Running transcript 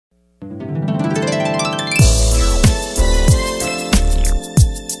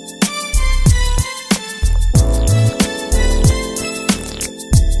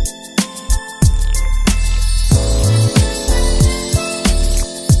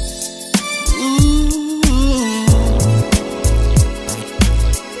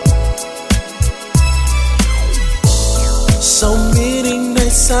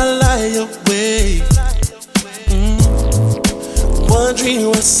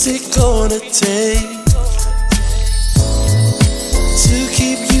What's it gonna take to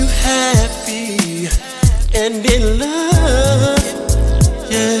keep you happy and in love?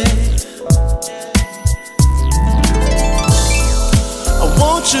 Yeah, I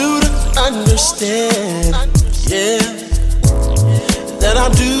want you to understand, yeah, that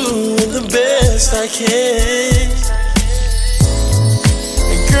I'm doing the best I can.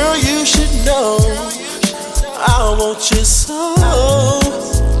 And girl, you should know I want you so,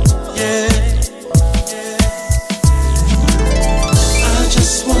 yeah. I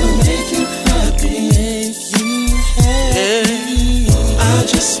just wanna make you happy, yeah. I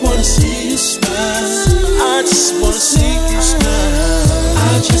just wanna see you smile. I just wanna see you smile.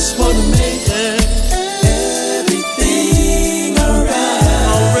 I just wanna make everything alright.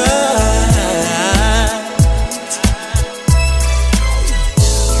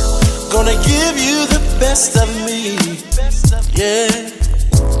 Gonna give you the best of me, yeah,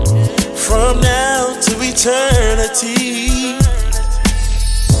 from now to eternity.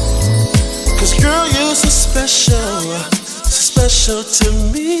 Cause girl, you're so special to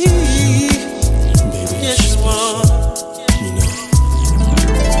me. Baby, yes, you are. You know.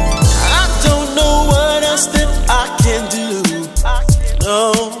 I don't know what else that I can do, no,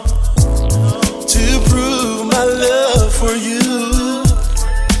 to prove my love for you.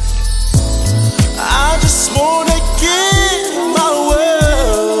 I just wanna give my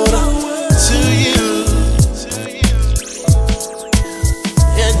world to you,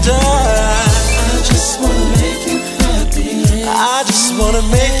 and I just wanna make you happy. I just wanna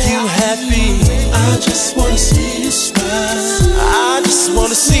make you happy. I just wanna see you smile. I just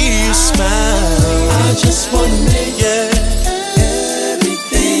wanna see you smile. I just wanna make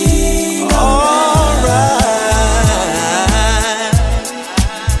everything alright.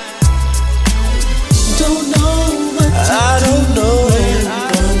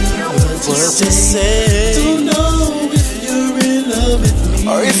 What to say. Don't know if you're in love with me,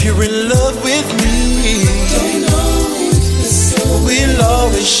 or if you're in love with me. Don't know if the sun will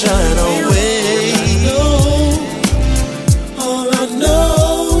always shine our way. All I know,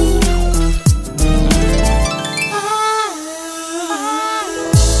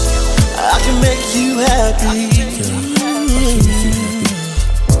 I can make you happy.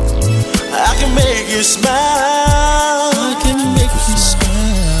 I can make you smile. I can make you smile.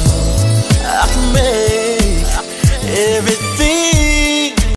 I can make everything